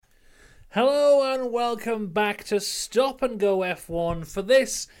Hello and welcome back to Stop and Go F1 for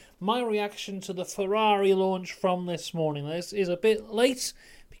this, my reaction to the Ferrari launch from this morning. This is a bit late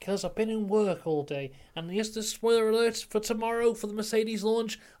because I've been in work all day, and just a spoiler alert for tomorrow for the Mercedes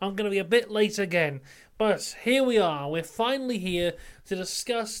launch, I'm going to be a bit late again. But here we are, we're finally here to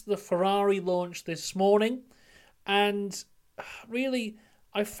discuss the Ferrari launch this morning, and really,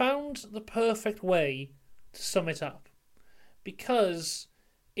 I found the perfect way to sum it up, because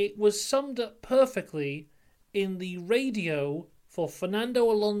it was summed up perfectly in the radio for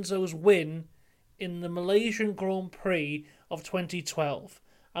Fernando Alonso's win in the Malaysian Grand Prix of 2012.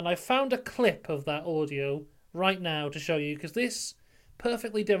 And I found a clip of that audio right now to show you, because this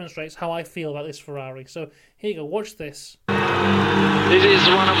perfectly demonstrates how I feel about this Ferrari. So here you go, watch this. This is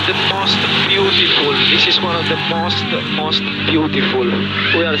one of the most beautiful. This is one of the most beautiful.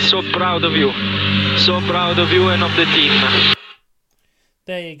 We are so proud of you. So proud of you and of the team.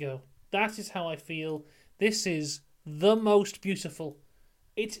 There you go. That is how I feel. This is the most beautiful.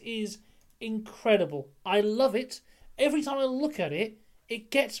 It is incredible. I love it. Every time I look at it, it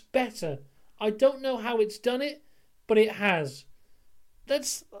gets better. I don't know how it's done it, but it has. I'm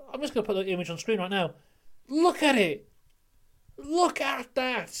just going to put the image on screen right now. Look at it. Look at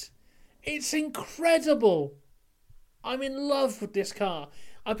that. It's incredible. I'm in love with this car.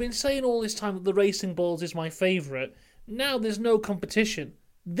 I've been saying all this time that the Racing Balls is my favourite. Now there's no competition.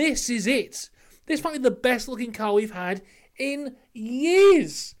 This is it. This might be the best looking car we've had in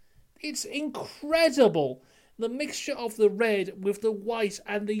years. It's incredible. The mixture of the red with the white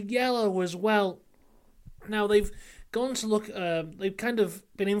and the yellow as well. Now they've gone to look, they've kind of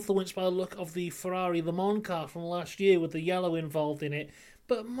been influenced by the look of the Ferrari Le Mans car from last year with the yellow involved in it.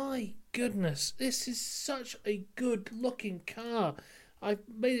 But my goodness, this is such a good looking car. I've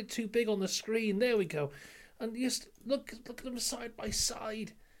made it too big on the screen. There we go. And just look at them side by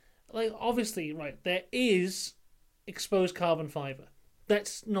side. Like, obviously, right, there is exposed carbon fibre.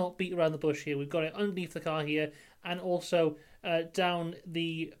 Let's not beat around the bush here. We've got it underneath the car here and also down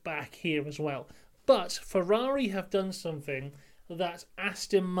the back here as well. But Ferrari have done something that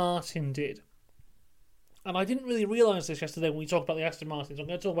Aston Martin did. And I didn't really realise this yesterday when we talked about the Aston Martin, so I'm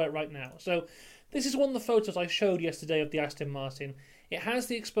going to talk about it right now. So this is one of the photos I showed yesterday of the Aston Martin. It has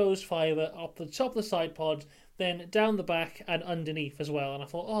the exposed fibre up the top of the side pod, then down the back and underneath as well. And I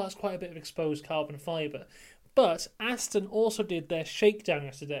thought, oh, that's quite a bit of exposed carbon fibre. But Aston also did their shakedown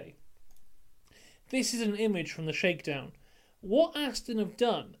yesterday. This is an image from the shakedown. What Aston have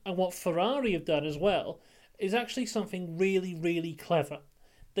done, and what Ferrari have done as well, is actually something really, really clever.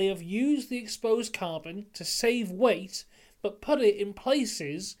 They have used the exposed carbon to save weight, but put it in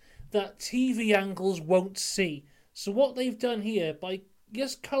places that TV angles won't see. So what they've done here, by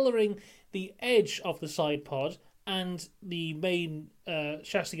just colouring the edge of the side pod and the main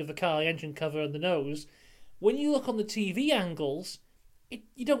chassis of the car, the engine cover and the nose, when you look on the TV angles,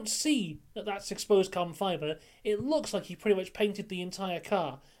 you don't see that that's exposed carbon fibre. It looks like you pretty much painted the entire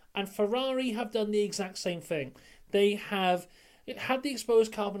car. And Ferrari have done the exact same thing. They have had the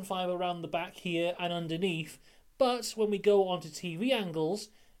exposed carbon fibre around the back here and underneath, but when we go onto TV angles,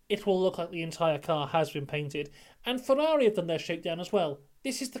 it will look like the entire car has been painted. And Ferrari have done their shakedown as well.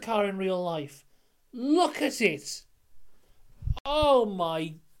 This is the car in real life. Look at it! Oh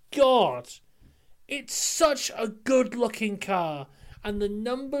my god! It's such a good looking car. And the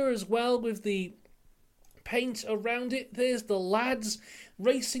number as well with the paint around it. There's the lads'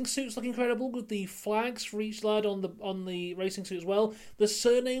 racing suits look incredible with the flags for each lad on the racing suit as well. The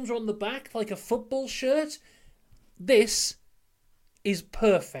surnames are on the back like a football shirt. This is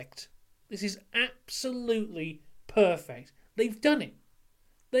perfect. This is absolutely perfect. They've done it.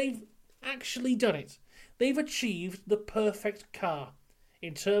 They've actually done it. They've achieved the perfect car.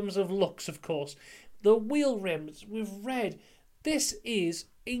 In terms of looks, of course. The wheel rims with red. This is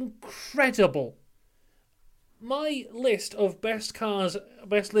incredible. My list of best cars,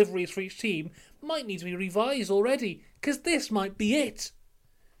 best liveries for each team might need to be revised already, because this might be it.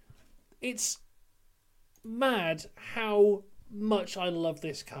 It's mad how much I love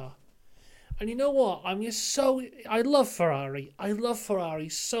this car. And you know what? I love Ferrari. I love Ferrari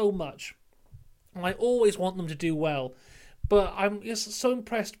so much. And I always want them to do well. But I'm just so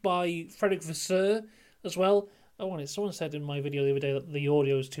impressed by Frederick Vasseur as well. Someone said in my video the other day that the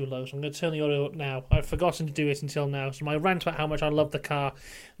audio is too low, so I'm going to turn the audio up now. I've forgotten to do it until now, so my rant about how much I love the car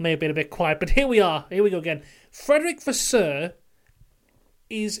may have been a bit quiet, but here we are. Here we go again. Frederick Vasseur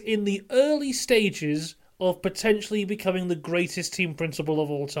is in the early stages of potentially becoming the greatest team principal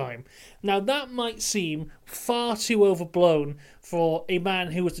of all time. Now, that might seem far too overblown for a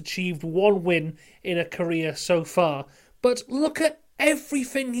man who has achieved one win in a career so far, but look at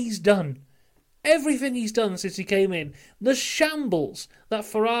everything he's done since he came in, the shambles that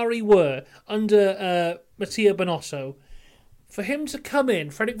Ferrari were under Mattia Binotto, for him to come in,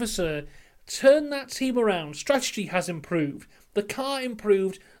 Frederic Vasseur, turn that team around, strategy has improved, the car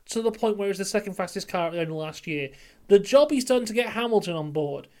improved to the point where it was the second fastest car at the end of last year. The job he's done to get Hamilton on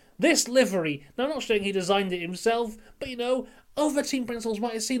board. This livery, now I'm not saying he designed it himself, but other team principals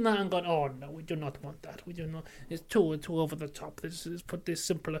might have seen that and gone, oh no, we do not want that. We do not. It's too over the top. Let's put this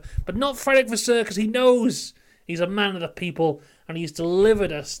simpler. But not Frederic Vasseur, because he knows he's a man of the people and he's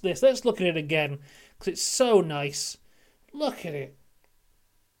delivered us this. Let's look at it again, because it's so nice. Look at it.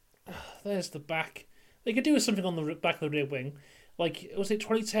 There's the back. They could do something on the back of the rear wing. Like, was it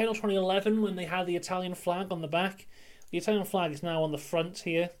 2010 or 2011 when they had the Italian flag on the back? The Italian flag is now on the front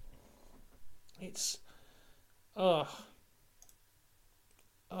here. It's... There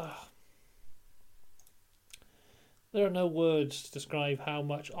are no words to describe how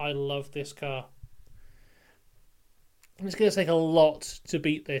much I love this car. It's going to take a lot to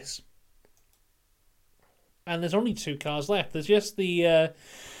beat this. And there's only 2 cars left. There's just the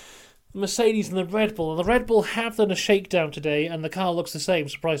Mercedes and the Red Bull. And the Red Bull have done a shakedown today, and the car looks the same.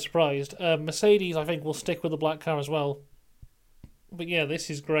 Surprise, surprise. Mercedes, I think, will stick with the black car as well. But yeah, this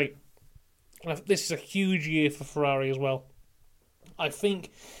is great. This is a huge year for Ferrari as well. I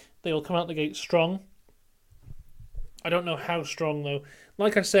think they will come out the gate strong. I don't know how strong, though.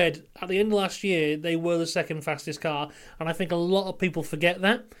 Like I said, at the end of last year, they were the second fastest car, and I think a lot of people forget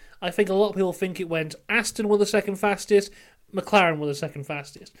that. I think a lot of people think it went Aston were the second fastest, McLaren were the second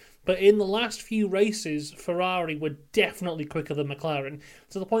fastest. But in the last few races, Ferrari were definitely quicker than McLaren,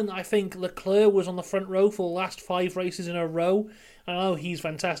 to the point that I think Leclerc was on the front row for the last 5 races in a row. I know he's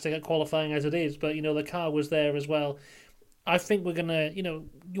fantastic at qualifying as it is, but, the car was there as well. I think we're going to, you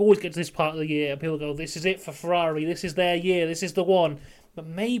always get to this part of the year and people go, this is it for Ferrari, this is their year, this is the one. But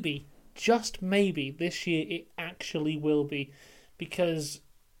maybe, just maybe, this year it actually will be. Because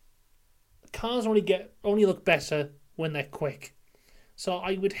cars only look better when they're quick. So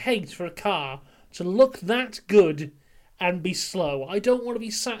I would hate for a car to look that good and be slow. I don't want to be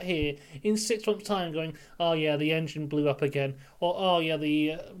sat here in 6 months' time going, oh yeah, the engine blew up again. Or, oh yeah,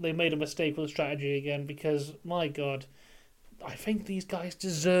 they made a mistake with the strategy again. Because, my God, I think these guys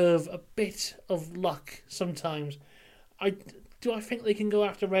deserve a bit of luck sometimes. Do I think they can go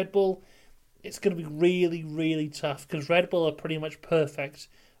after Red Bull? It's going to be really, really tough because Red Bull are pretty much perfect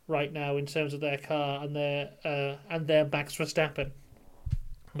right now in terms of their car and their Max Verstappen.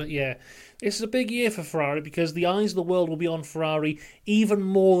 But yeah, this is a big year for Ferrari because the eyes of the world will be on Ferrari even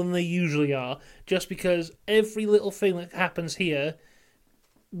more than they usually are, just because every little thing that happens here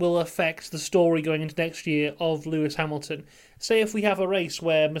will affect the story going into next year of Lewis Hamilton. Say if we have a race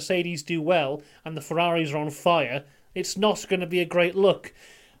where Mercedes do well and the Ferraris are on fire, it's not going to be a great look.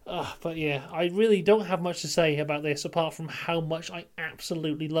 But yeah, I really don't have much to say about this apart from how much I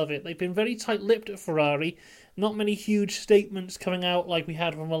absolutely love it. They've been very tight-lipped at Ferrari. Not many huge statements coming out like we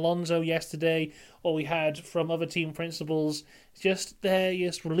had from Alonso yesterday or we had from other team principals. They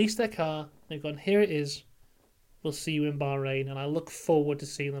just released their car. They've gone, here it is. We'll see you in Bahrain, and I look forward to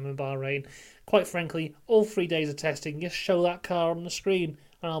seeing them in Bahrain. Quite frankly, all 3 days of testing, just show that car on the screen,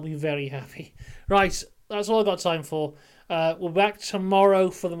 and I'll be very happy. Right, that's all I've got time for. We're back tomorrow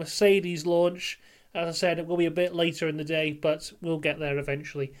for the Mercedes launch. As I said, it will be a bit later in the day, but we'll get there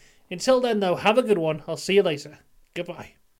eventually. Until then, though, have a good one. I'll see you later. Goodbye.